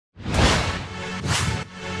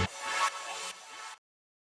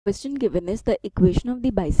Question given is the equation of the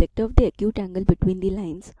bisector of the acute angle between the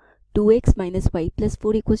lines 2x minus y plus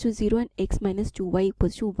 4 equals to 0 and x minus 2y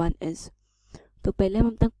equals to 1 is. तो पहले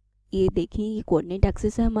हम तक ये देखें, ये coordinate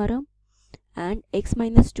axis है हमारा and x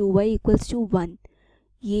minus 2y equals to 1.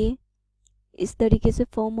 ये इस तरीके से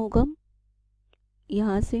फॉर्म होगा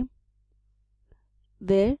यहाँ से,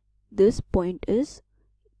 where this point is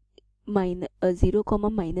 0,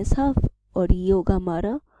 minus half और ये होगा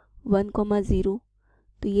हमारा 1, 0.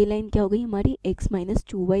 तो ये लाइन क्या हो गई हमारी x minus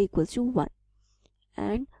 2y equals to 1.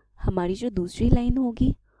 And हमारी जो दूसरी लाइन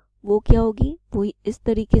होगी वो क्या होगी, वो इस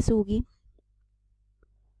तरीके से होगी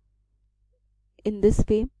इन दिस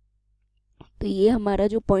वे. तो ये हमारा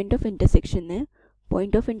जो पॉइंट ऑफ इंटरसेक्शन है,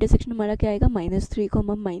 पॉइंट ऑफ इंटरसेक्शन हमारा क्या आएगा -3,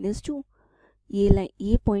 -2.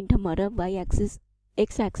 ये पॉइंट हमारा y एक्सिस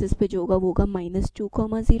x एक्सिस पे जो होगा वो होगा -2,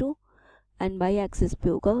 0 एंड y एक्सिस पे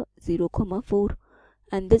होगा 0, 4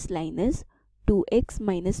 and this line is 2x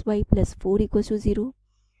minus Y plus 4 equal to 0.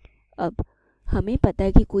 अब हमें पता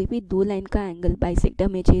है कि कोई भी दो लाइन का एंगल बाइसेक्टर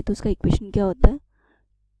में चाहिए तो उसका इक्वेशन क्या होता है,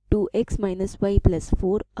 2x minus Y plus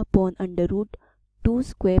 4 upon under root 2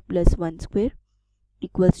 square plus 1 square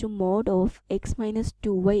equals to mod of x minus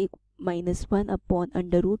 2y minus 1 upon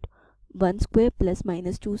under root 1 square plus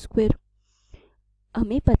minus 2 square.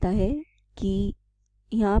 हमें पता है कि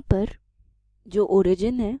यहाँ पर जो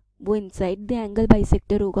ओरिजिन है वो इनसाइड द एंगल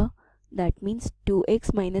बाइसेक्टर होगा. That means 2x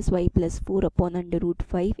minus y plus 4 upon under root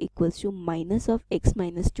 5 equals to minus of x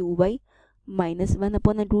minus 2y minus 1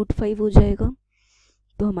 upon under root 5 हो जाएगा.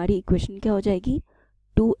 तो हमारी इक्वेशन क्या हो जाएगी,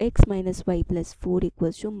 2x minus y plus 4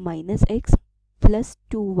 equals to minus x plus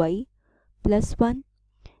 2y plus 1.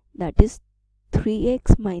 That is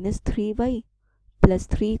 3x minus 3y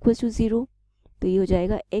plus 3 equals to 0. तो ये हो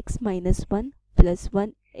जाएगा x minus 1 plus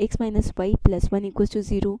 1 x minus y plus 1 equals to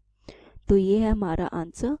 0. तो ये है हमारा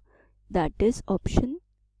answer. That is option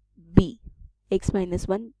B, x minus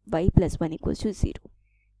 1 y plus 1 equals to 0.